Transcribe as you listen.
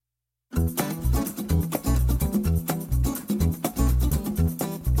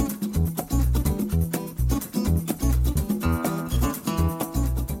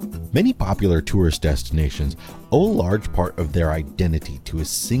Many popular tourist destinations owe a large part of their identity to a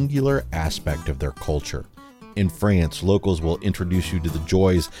singular aspect of their culture. In France, locals will introduce you to the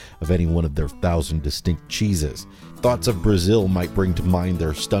joys of any one of their 1,000 distinct cheeses. Thoughts of Brazil might bring to mind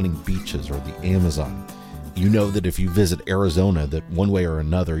their stunning beaches or the Amazon. You know that if you visit Arizona, that one way or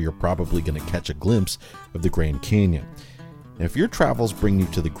another, you're probably going to catch a glimpse of the Grand Canyon. And if your travels bring you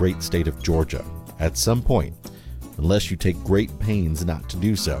to the great state of Georgia, at some point, unless you take great pains not to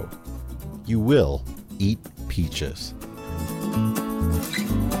do so, you will eat peaches.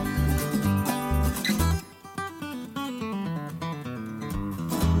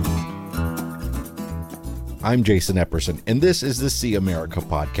 I'm Jason Epperson, and this is the See America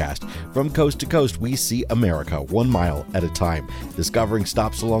podcast. From coast to coast, we see America 1 mile at a time, discovering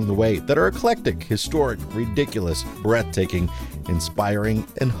stops along the way that are eclectic, historic, ridiculous, breathtaking, inspiring,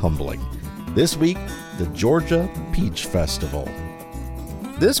 and humbling. This week, the Georgia Peach Festival.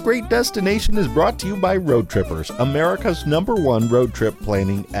 This great destination is brought to you by Road Trippers, America's #1 road trip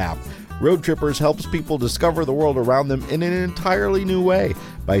planning app. Road Trippers helps people discover the world around them in an entirely new way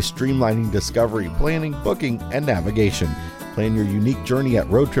by streamlining discovery, planning, booking, and navigation. Plan your unique journey at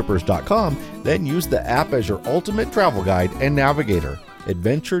roadtrippers.com, then use the app as your ultimate travel guide and navigator.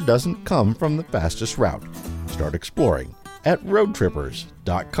 Adventure doesn't come from the fastest route. Start exploring at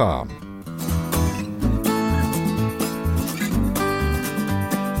roadtrippers.com.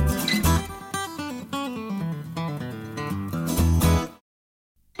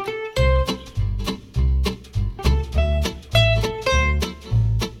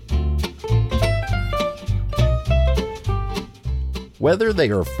 Whether they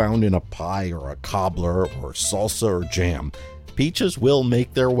are found in a pie or a cobbler or salsa or jam, peaches will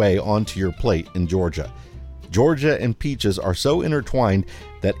make their way onto your plate in Georgia. Georgia and peaches are so intertwined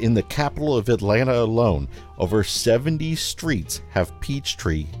that in the capital of Atlanta alone, over 70 streets have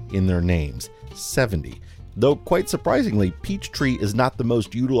Peachtree in their names. 70. Though quite surprisingly, Peachtree is not the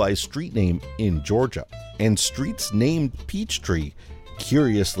most utilized street name in Georgia. And streets named Peachtree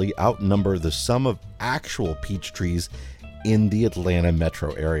curiously outnumber the sum of actual peach trees in the Atlanta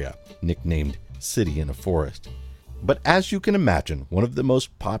metro area, nicknamed City in a Forest. But as you can imagine, one of the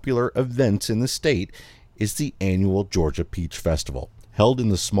most popular events in the state is the annual Georgia Peach Festival, held in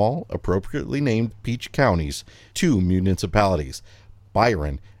the small, appropriately named Peach Counties, 2 municipalities,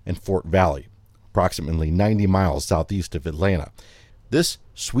 Byron and Fort Valley, approximately 90 miles southeast of Atlanta. This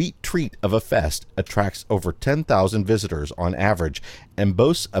sweet treat of a fest attracts over 10,000 visitors on average and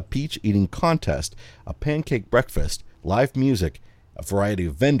boasts a peach eating contest, a pancake breakfast, live music, a variety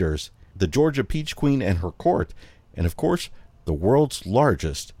of vendors, the Georgia Peach Queen and her court, and of course, the world's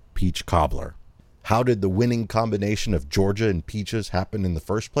largest peach cobbler. How did the winning combination of Georgia and peaches happen in the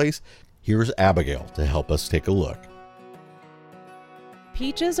first place? Here's Abigail to help us take a look.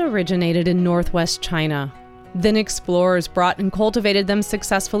 Peaches originated in northwest China. Then explorers brought and cultivated them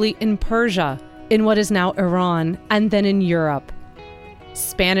successfully in Persia, in what is now Iran, and then in Europe.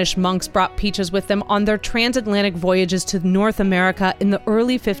 Spanish monks brought peaches with them on their transatlantic voyages to North America in the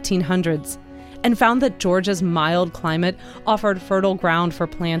early 1500s and found that Georgia's mild climate offered fertile ground for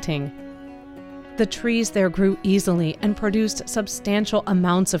planting. The trees there grew easily and produced substantial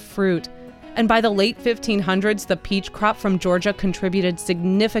amounts of fruit, and by the late 1500s, the peach crop from Georgia contributed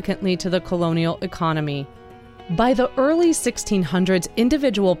significantly to the colonial economy. By the early 1600s,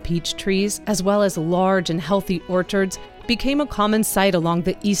 individual peach trees, as well as large and healthy orchards, became a common sight along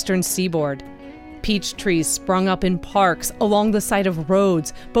the eastern seaboard. Peach trees sprung up in parks, along the side of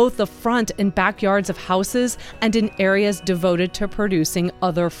roads, both the front and backyards of houses, and in areas devoted to producing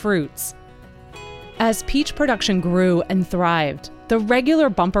other fruits. As peach production grew and thrived, the regular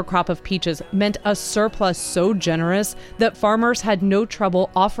bumper crop of peaches meant a surplus so generous that farmers had no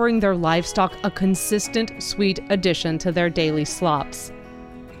trouble offering their livestock a consistent, sweet addition to their daily slops.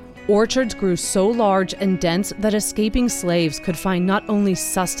 Orchards grew so large and dense that escaping slaves could find not only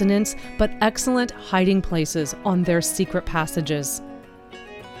sustenance, but excellent hiding places on their secret passages.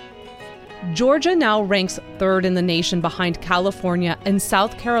 Georgia now ranks third in the nation behind California and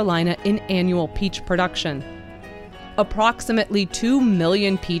South Carolina in annual peach production. Approximately 2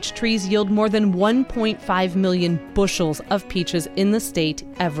 million peach trees yield more than 1.5 million bushels of peaches in the state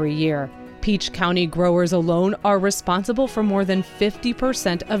every year. Peach County growers alone are responsible for more than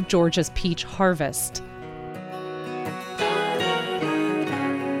 50% of Georgia's peach harvest.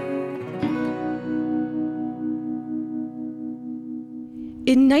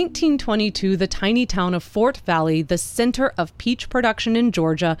 In 1922, the tiny town of Fort Valley, the center of peach production in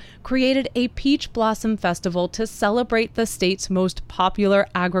Georgia, created a Peach Blossom Festival to celebrate the state's most popular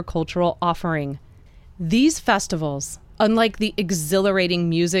agricultural offering. These festivals, unlike the exhilarating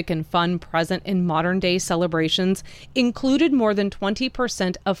music and fun present in modern-day celebrations, included more than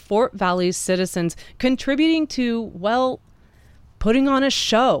 20% of Fort Valley's citizens contributing to, well, putting on a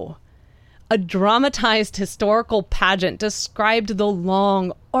show. A dramatized historical pageant described the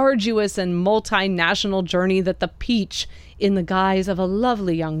long, arduous, and multinational journey that the Peach, in the guise of a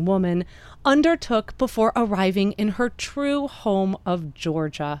lovely young woman, undertook before arriving in her true home of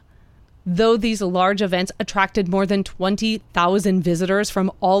Georgia. Though these large events attracted more than 20,000 visitors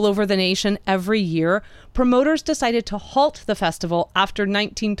from all over the nation every year, promoters decided to halt the festival after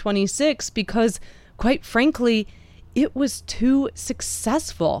 1926 because, quite frankly, it was too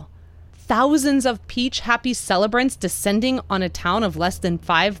successful. Thousands of Peach-happy celebrants descending on a town of less than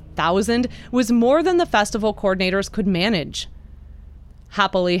 5,000 was more than the festival coordinators could manage.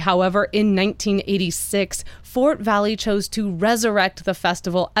 Happily, however, in 1986, Fort Valley chose to resurrect the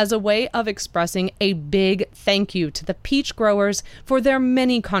festival as a way of expressing a big thank you to the peach growers for their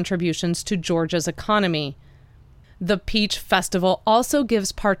many contributions to Georgia's economy. The Peach Festival also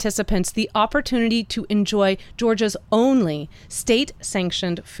gives participants the opportunity to enjoy Georgia's only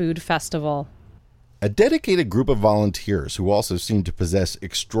state-sanctioned food festival. A dedicated group of volunteers who also seem to possess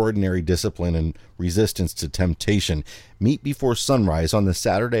extraordinary discipline and resistance to temptation meet before sunrise on the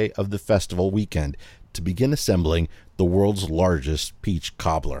Saturday of the festival weekend to begin assembling the world's largest peach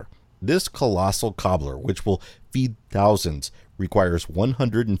cobbler. This colossal cobbler, which will feed thousands, requires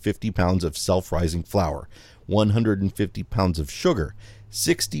 150 pounds of self-rising flour, 150 pounds of sugar,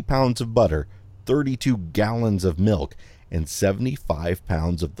 60 pounds of butter, 32 gallons of milk, and 75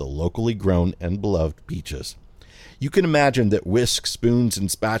 pounds of the locally grown and beloved peaches. You can imagine that whisks, spoons, and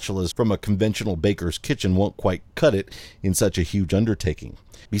spatulas from a conventional baker's kitchen won't quite cut it in such a huge undertaking.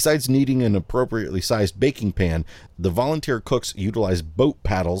 Besides needing an appropriately sized baking pan, the volunteer cooks utilize boat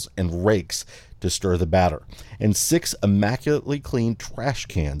paddles and rakes to stir the batter, and 6 immaculately clean trash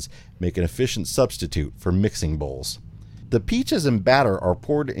cans make an efficient substitute for mixing bowls. The peaches and batter are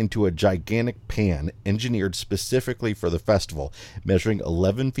poured into a gigantic pan engineered specifically for the festival, measuring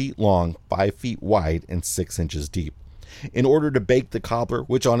 11 feet long, 5 feet wide, and 6 inches deep. In order to bake the cobbler,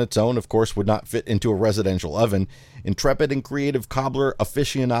 which on its own, of course, would not fit into a residential oven, intrepid and creative cobbler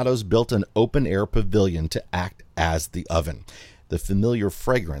aficionados built an open-air pavilion to act as the oven. The familiar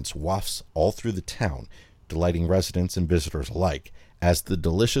fragrance wafts all through the town, delighting residents and visitors alike, as the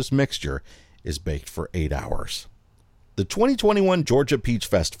delicious mixture is baked for 8 hours. The 2021 Georgia Peach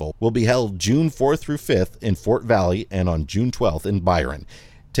Festival will be held June 4th through 5th in Fort Valley and on June 12th in Byron.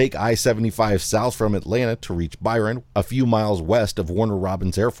 Take I-75 south from Atlanta to reach Byron, a few miles west of Warner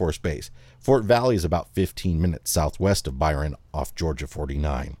Robins Air Force Base. Fort Valley is about 15 minutes southwest of Byron off Georgia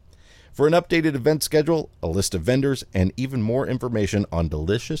 49. For an updated event schedule, a list of vendors, and even more information on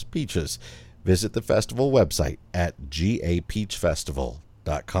delicious peaches, visit the festival website at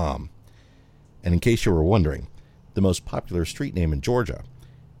gapeachfestival.com. And in case you were wondering, the most popular street name in Georgia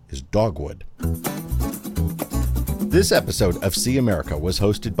is Dogwood. This episode of See America was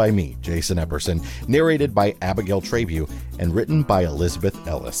hosted by me, Jason Epperson, narrated by Abigail Trabue, and written by Elizabeth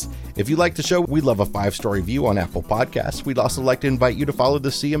Ellis. If you like the show, we'd love a 5-star review on Apple Podcasts. We'd also like to invite you to follow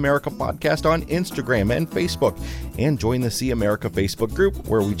the See America podcast on Instagram and Facebook, and join the See America Facebook group,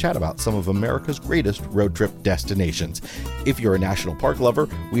 where we chat about some of America's greatest road trip destinations. If you're a national park lover,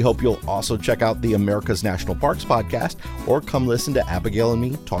 we hope you'll also check out the America's National Parks podcast, or come listen to Abigail and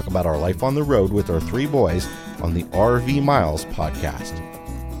me talk about our life on the road with our 3 boys on the RV Miles podcast.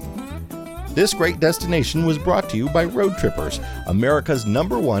 This great destination was brought to you by Road Trippers, America's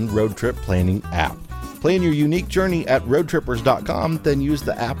 #1 road trip planning app. Plan your unique journey at roadtrippers.com, then use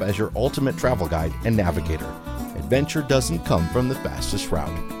the app as your ultimate travel guide and navigator. Adventure doesn't come from the fastest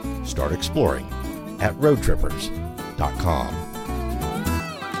route. Start exploring at roadtrippers.com.